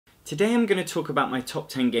Today I'm going to talk about my top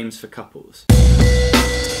 10 games for couples.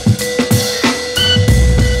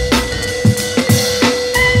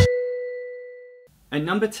 At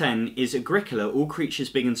number 10 is Agricola, All Creatures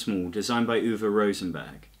Big and Small, designed by Uwe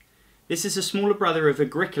Rosenberg. This is a smaller brother of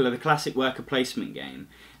Agricola, the classic worker placement game,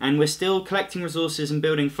 and we're still collecting resources and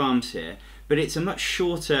building farms here, but it's a much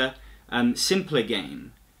shorter, simpler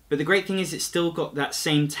game. But the great thing is it's still got that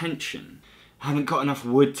same tension. I haven't got enough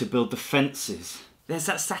wood to build the fences. There's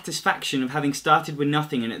that satisfaction of having started with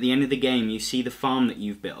nothing and at the end of the game you see the farm that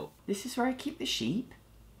you've built. This is where I keep the sheep.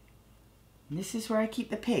 And this is where I keep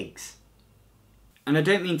the pigs. And I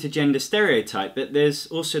don't mean to gender stereotype, but there's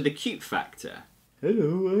also the cute factor.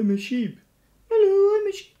 Hello, I'm a sheep. Hello, I'm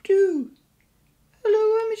a sheep too.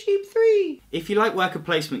 Hello, I'm a sheep 3. If you like worker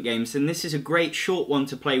placement games, then this is a great short one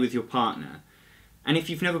to play with your partner. And if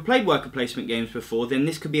you've never played worker placement games before, then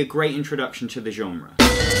this could be a great introduction to the genre.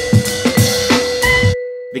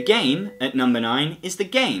 The game, at number 9, is The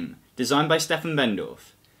Game, designed by Stefan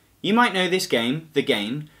Bendorf. You might know this game, The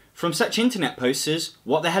Game, from such internet posts as,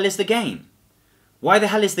 what the hell is The Game? Why the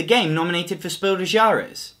hell is The Game nominated for Spiel des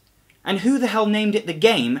Jahres? And who the hell named it The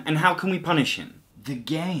Game, and how can we punish him? The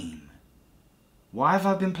Game. Why have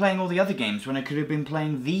I been playing all the other games when I could have been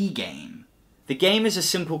playing The Game? The Game is a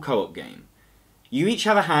simple co-op game. You each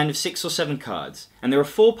have a hand of 6 or 7 cards, and there are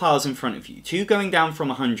 4 piles in front of you, 2 going down from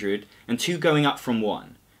 100, and 2 going up from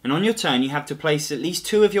 1. And on your turn you have to place at least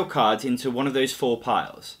 2 of your cards into one of those 4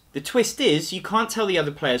 piles. The twist is, you can't tell the other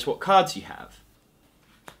players what cards you have.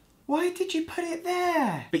 Why did you put it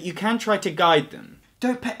there? But you can try to guide them.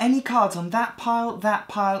 Don't put any cards on that pile,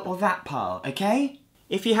 or that pile, okay?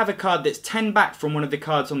 If you have a card that's 10 back from one of the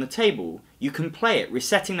cards on the table, you can play it,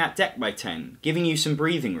 resetting that deck by 10, giving you some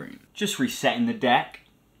breathing room. Just resetting the deck.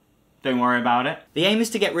 Don't worry about it. The aim is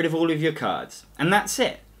to get rid of all of your cards, and that's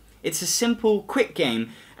it. It's a simple, quick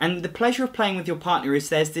game, and the pleasure of playing with your partner is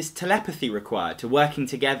there's this telepathy required to working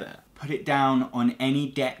together. Put it down on any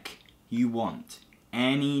deck you want.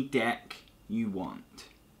 Any deck you want.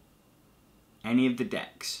 Any of the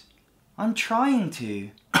decks. I'm trying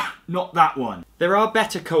to. Not that one. There are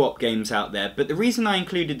better co-op games out there, but the reason I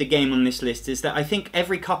included The Game on this list is that I think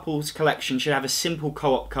every couple's collection should have a simple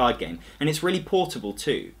co-op card game, and it's really portable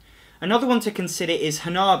too. Another one to consider is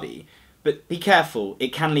Hanabi, but be careful,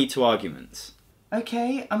 it can lead to arguments.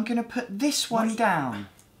 Okay, I'm gonna put this one down.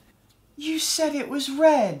 You said it was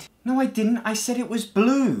red. No, I didn't. I said it was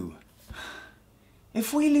blue.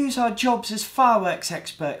 If we lose our jobs as fireworks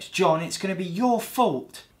experts, John, it's gonna be your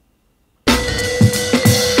fault.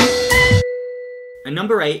 And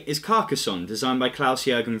number 8 is Carcassonne, designed by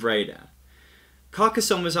Klaus-Jürgen Wrede.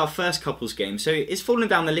 Carcassonne was our first couples game, so it's fallen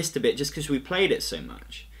down the list a bit just because we played it so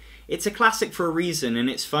much. It's a classic for a reason, and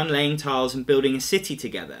it's fun laying tiles and building a city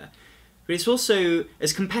together. But it's also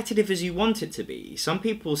as competitive as you want it to be. Some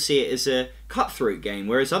people see it as a cutthroat game,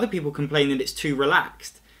 whereas other people complain that it's too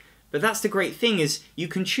relaxed. But that's the great thing, is you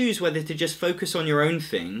can choose whether to just focus on your own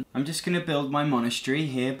thing. I'm just going to build my monastery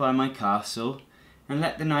here by my castle, and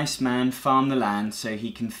let the nice man farm the land so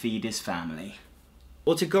he can feed his family.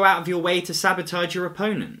 Or to go out of your way to sabotage your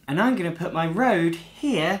opponent. And I'm going to put my road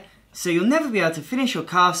here, so you'll never be able to finish your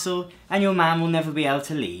castle, and your man will never be able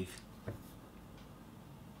to leave.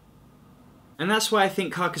 And that's why I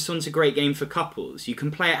think Carcassonne's a great game for couples. You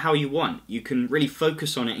can play it how you want. You can really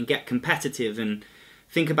focus on it and get competitive and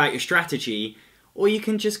think about your strategy, or you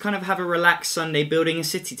can just kind of have a relaxed Sunday building a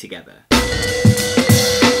city together.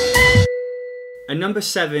 And number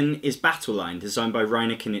 7 is Battle Line, designed by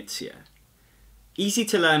Rainer Knizia. Easy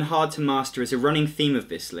to learn, hard to master is a running theme of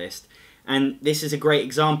this list, and this is a great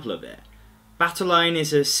example of it. Battle Line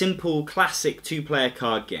is a simple, classic 2-player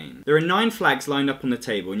card game. There are 9 flags lined up on the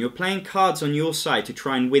table, and you're playing cards on your side to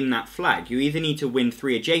try and win that flag. You either need to win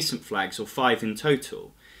 3 adjacent flags or 5 in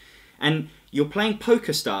total. And you're playing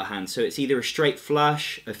poker style hands, so it's either a straight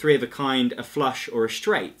flush, a 3 of a kind, a flush, or a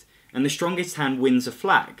straight. And the strongest hand wins a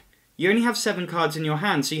flag. You only have 7 cards in your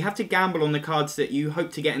hand, so you have to gamble on the cards that you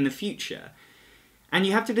hope to get in the future. And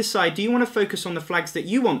you have to decide, do you want to focus on the flags that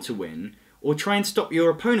you want to win, or try and stop your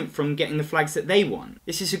opponent from getting the flags that they want?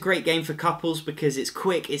 This is a great game for couples because it's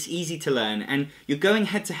quick, it's easy to learn, and you're going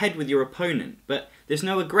head to head with your opponent, but there's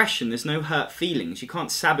no aggression, there's no hurt feelings. You can't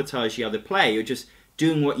sabotage the other player, you're just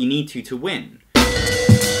doing what you need to win.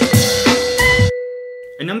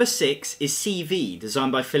 And number 6 is CV,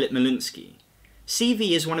 designed by Philip Malunsky.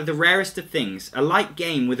 CV is one of the rarest of things, a light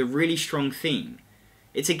game with a really strong theme.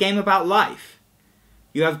 It's a game about life.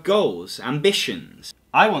 You have goals, ambitions.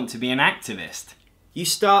 I want to be an activist. You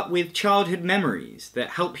start with childhood memories that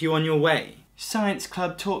help you on your way. Science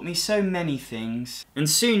club taught me so many things. And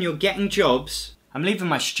soon you're getting jobs, I'm leaving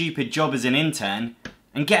my stupid job as an intern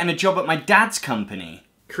and getting a job at my dad's company.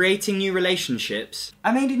 Creating new relationships.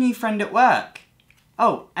 I made a new friend at work.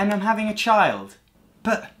 Oh, and I'm having a child.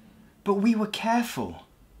 But we were careful.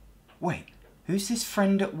 Wait, who's this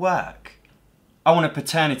friend at work? I want a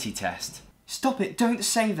paternity test. Stop it, don't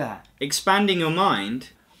say that. Expanding your mind.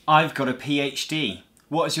 I've got a PhD.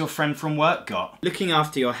 What has your friend from work got? Looking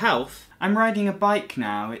after your health. I'm riding a bike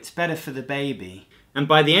now, it's better for the baby. And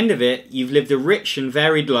by the end of it, you've lived a rich and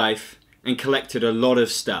varied life and collected a lot of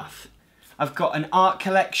stuff. I've got an art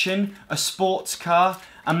collection, a sports car,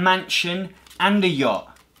 a mansion, and a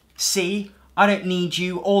yacht. See, I don't need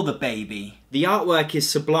you or the baby. The artwork is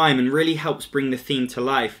sublime and really helps bring the theme to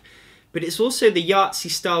life, but it's also the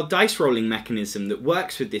Yahtzee-style dice rolling mechanism that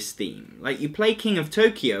works with this theme. Like, you play King of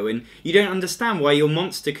Tokyo and you don't understand why your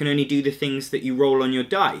monster can only do the things that you roll on your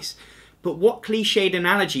dice. But what cliched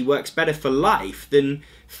analogy works better for life than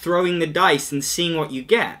throwing the dice and seeing what you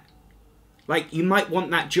get? Like, you might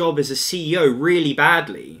want that job as a CEO really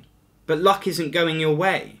badly, but luck isn't going your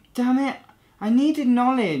way. Damn it, I needed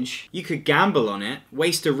knowledge. You could gamble on it,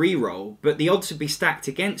 waste a reroll, but the odds would be stacked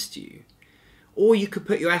against you. Or you could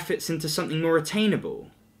put your efforts into something more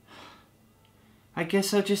attainable. I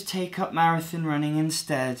guess I'll just take up marathon running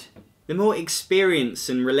instead. The more experience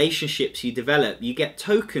and relationships you develop, you get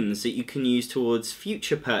tokens that you can use towards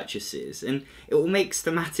future purchases, and it will make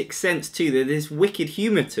thematic sense too. There's wicked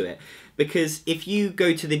humour to it, because if you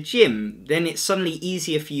go to the gym, then it's suddenly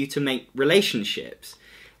easier for you to make relationships.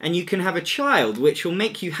 And you can have a child, which will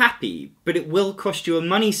make you happy, but it will cost you a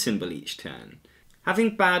money symbol each turn.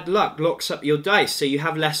 Having bad luck locks up your dice, so you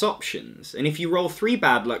have less options, and if you roll 3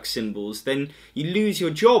 bad luck symbols, then you lose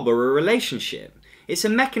your job or a relationship. It's a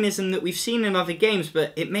mechanism that we've seen in other games,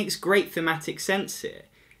 but it makes great thematic sense here.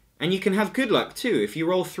 And you can have good luck too. If you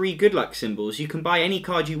roll 3 good luck symbols, you can buy any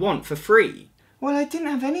card you want for free. Well, I didn't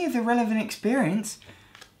have any of the relevant experience,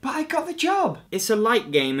 but I got the job. It's a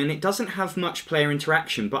light game and it doesn't have much player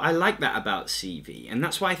interaction, but I like that about CV. And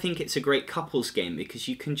that's why I think it's a great couples game, because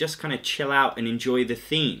you can just kind of chill out and enjoy the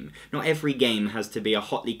theme. Not every game has to be a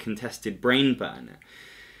hotly contested brain burner.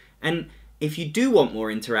 And if you do want more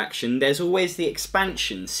interaction, there's always the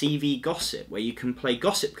expansion, CV Gossip, where you can play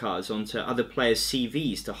gossip cards onto other players'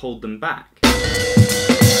 CVs to hold them back.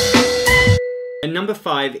 And number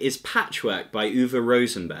 5 is Patchwork by Uwe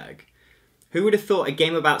Rosenberg. Who would have thought a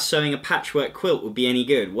game about sewing a patchwork quilt would be any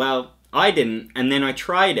good? Well, I didn't, and then I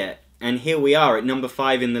tried it, and here we are at number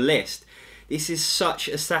 5 in the list. This is such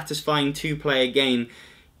a satisfying 2-player game.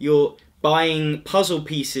 You're buying puzzle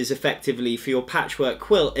pieces effectively for your patchwork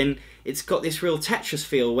quilt, and it's got this real Tetris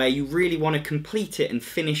feel where you really want to complete it and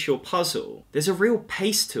finish your puzzle. There's a real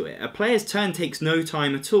pace to it. A player's turn takes no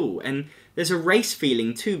time at all, and there's a race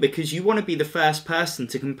feeling too, because you want to be the first person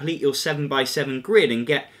to complete your 7x7 grid and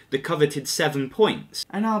get the coveted 7 points.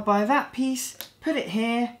 And I'll buy that piece, put it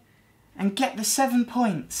here, and get the 7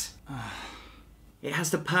 points. It has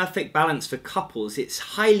the perfect balance for couples. It's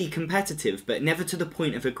highly competitive, but never to the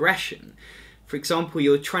point of aggression. For example,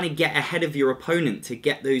 you're trying to get ahead of your opponent to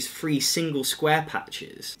get those free single square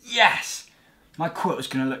patches. Yes! My quilt is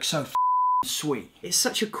going to look so sweet. It's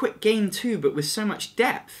such a quick game too, but with so much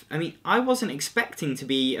depth. I mean, I wasn't expecting to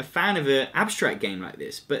be a fan of an abstract game like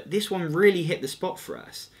this, but this one really hit the spot for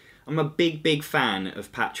us. I'm a big fan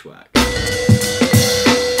of Patchwork.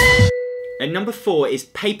 And number 4 is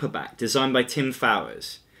Paperback, designed by Tim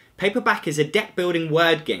Fowers. Paperback is a deck-building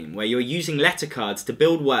word game where you're using letter cards to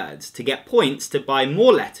build words to get points to buy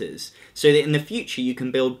more letters, so that in the future you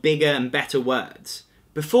can build bigger and better words.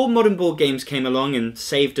 Before modern board games came along and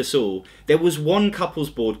saved us all, there was one couples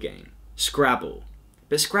board game, Scrabble.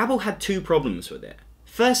 But Scrabble had 2 problems with it.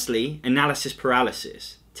 Firstly, analysis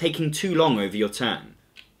paralysis, taking too long over your turn.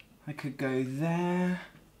 I could go there.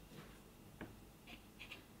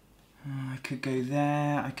 I could go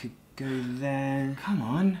there. I could go there. Come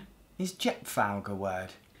on. Is Jetfalg a word?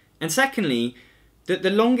 And secondly, that the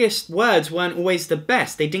longest words weren't always the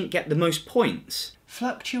best. They didn't get the most points.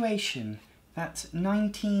 Fluctuation. That's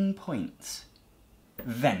 19 points.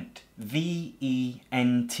 Vent.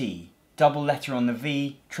 V-E-N-T. Double letter on the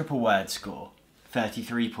V, triple word score.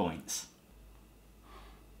 33 points.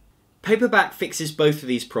 Paperback fixes both of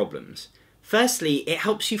these problems. Firstly, it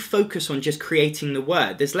helps you focus on just creating the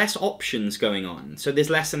word. There's less options going on, so there's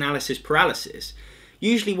less analysis paralysis.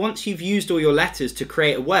 Usually once you've used all your letters to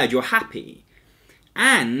create a word, you're happy.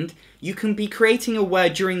 And you can be creating a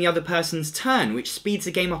word during the other person's turn, which speeds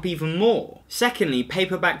the game up even more. Secondly,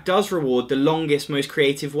 Paperback does reward the longest, most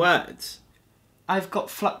creative words. I've got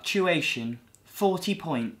Fluctuation, 40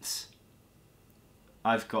 points.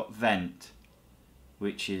 I've got Vent,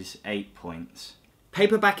 which is 8 points.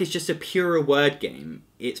 Paperback is just a purer word game.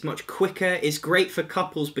 It's much quicker, it's great for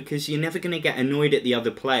couples because you're never going to get annoyed at the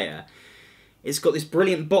other player. It's got this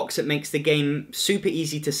brilliant box that makes the game super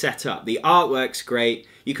easy to set up. The artwork's great,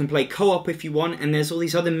 you can play co-op if you want, and there's all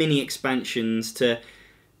these other mini expansions to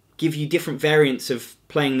give you different variants of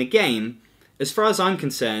playing the game. As far as I'm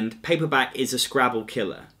concerned, Paperback is a Scrabble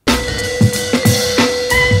killer.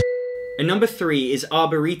 And number 3 is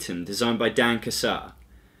Arboretum, designed by Dan Cassar.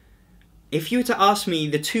 If you were to ask me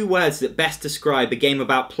the 2 words that best describe a game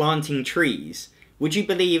about planting trees, would you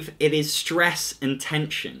believe it is stress and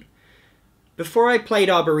tension? Before I played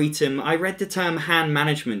Arboretum, I read the term hand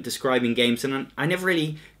management describing games and I never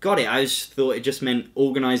really got it. I just thought it just meant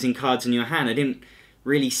organising cards in your hand. I didn't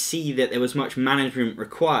really see that there was much management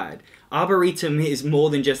required. Arboretum is more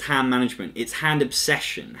than just hand management. It's hand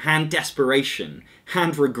obsession, hand desperation,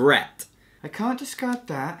 hand regret. I can't discard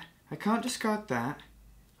that. I can't discard that.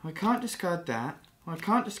 I can't discard that. I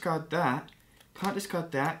can't discard that. Can't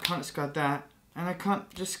discard that. Can't discard that. And I can't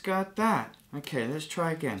discard that. Okay, let's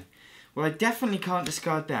try again. Well, I definitely can't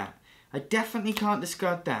discard that. I definitely can't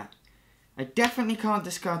discard that. I definitely can't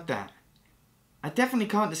discard that. I definitely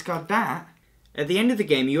can't discard that. At the end of the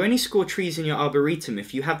game, you only score trees in your Arboretum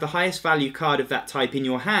if you have the highest value card of that type in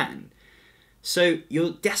your hand. So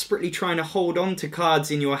you're desperately trying to hold on to cards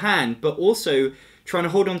in your hand, but also trying to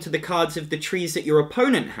hold on to the cards of the trees that your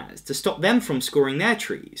opponent has to stop them from scoring their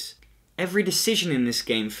trees. Every decision in this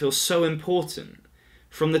game feels so important,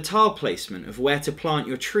 from the tile placement of where to plant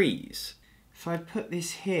your trees. If I put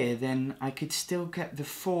this here, then I could still get the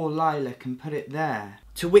 4 lilac and put it there.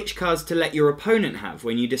 To which cards to let your opponent have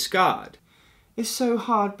when you discard. It's so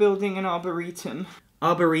hard building an Arboretum.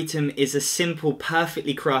 Arboretum is a simple,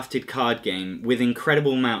 perfectly crafted card game with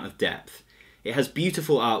incredible amount of depth. It has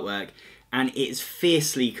beautiful artwork, and it's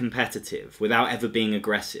fiercely competitive without ever being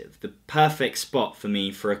aggressive. The perfect spot for me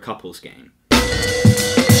for a couples game.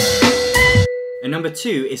 And number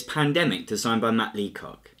 2 is Pandemic, designed by Matt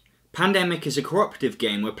Leacock. Pandemic is a cooperative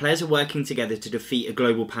game where players are working together to defeat a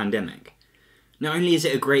global pandemic. Not only is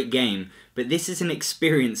it a great game, but this is an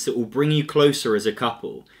experience that will bring you closer as a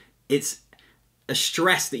couple. It's a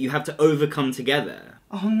stress that you have to overcome together.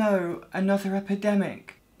 Oh no, another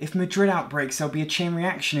epidemic. If Madrid outbreaks, there'll be a chain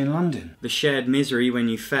reaction in London. The shared misery when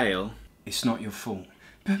you fail. It's not your fault.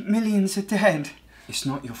 But millions are dead. It's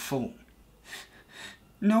not your fault.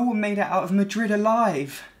 No one made it out of Madrid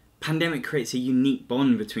alive. Pandemic creates a unique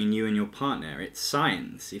bond between you and your partner. It's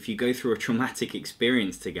science. If you go through a traumatic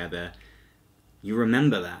experience together, you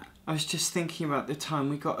remember that. I was just thinking about the time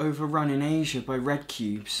we got overrun in Asia by red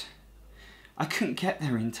cubes. I couldn't get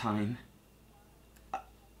there in time.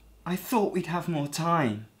 I thought we'd have more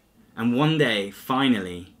time. And one day,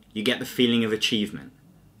 finally, you get the feeling of achievement.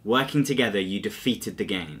 Working together, you defeated the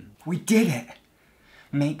game. We did it!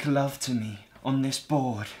 Make love to me on this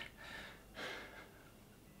board.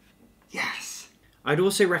 Yes! I'd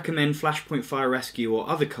also recommend Flashpoint Fire Rescue or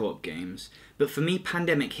other co-op games, but for me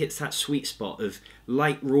Pandemic hits that sweet spot of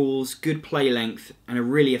light rules, good play length, and a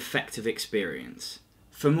really effective experience.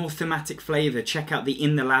 For more thematic flavour, check out the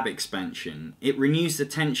In the Lab expansion. It renews the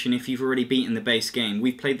tension if you've already beaten the base game.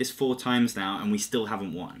 We've played this 4 times now and we still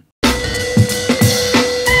haven't won.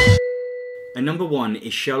 And number 1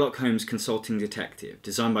 is Sherlock Holmes Consulting Detective,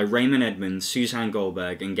 designed by Raymond Edmonds, Suzanne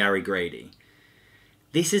Goldberg and Gary Grady.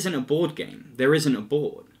 This isn't a board game. There isn't a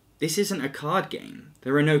board. This isn't a card game.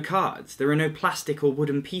 There are no cards. There are no plastic or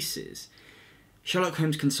wooden pieces. Sherlock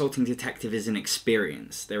Holmes Consulting Detective is an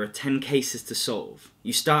experience. There are 10 cases to solve.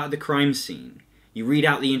 You start at the crime scene. You read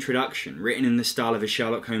out the introduction, written in the style of a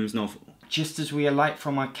Sherlock Holmes novel. Just as we alight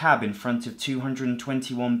from our cab in front of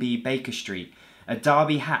 221B Baker Street, a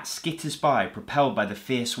derby hat skitters by, propelled by the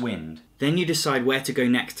fierce wind. Then you decide where to go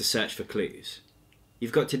next to search for clues.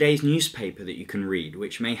 You've got today's newspaper that you can read,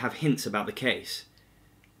 which may have hints about the case.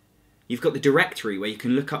 You've got the directory where you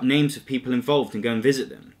can look up names of people involved and go and visit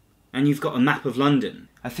them. And you've got a map of London.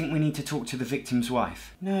 I think we need to talk to the victim's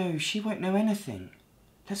wife. No, she won't know anything.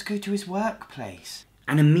 Let's go to his workplace.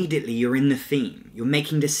 And immediately you're in the theme. You're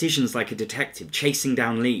making decisions like a detective, chasing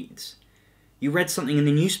down leads. You read something in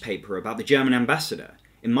the newspaper about the German ambassador.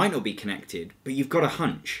 It might not be connected, but you've got a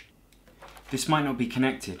hunch. This might not be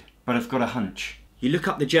connected, but I've got a hunch. You look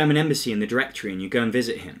up the German embassy in the directory and you go and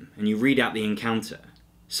visit him, and you read out the encounter.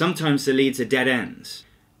 Sometimes the leads are dead ends.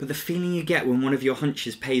 But the feeling you get when one of your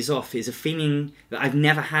hunches pays off is a feeling that I've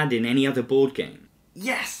never had in any other board game.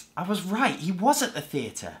 Yes, I was right, he was at the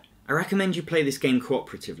theatre. I recommend you play this game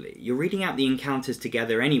cooperatively. You're reading out the encounters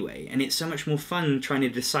together anyway, and it's so much more fun trying to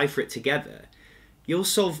decipher it together. You'll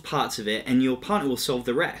solve parts of it, and your partner will solve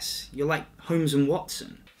the rest. You're like Holmes and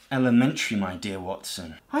Watson. Elementary, my dear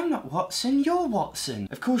Watson. I'm not Watson, you're Watson.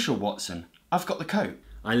 Of course you're Watson. I've got the coat.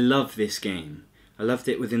 I love this game. I loved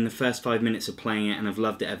it within the first 5 minutes of playing it, and I've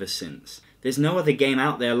loved it ever since. There's no other game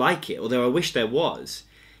out there like it, although I wish there was.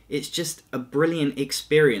 It's just a brilliant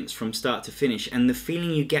experience from start to finish, and the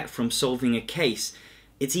feeling you get from solving a case,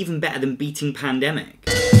 it's even better than beating Pandemic.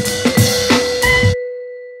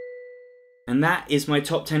 And that is my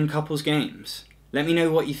top 10 couples games. Let me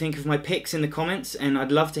know what you think of my picks in the comments, and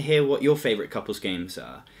I'd love to hear what your favourite couples games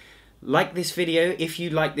are. Like this video if you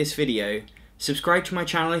like this video, subscribe to my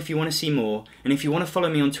channel if you want to see more, and if you want to follow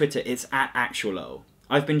me on Twitter, it's @Actualol.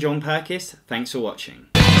 I've been John Perkis, thanks for watching.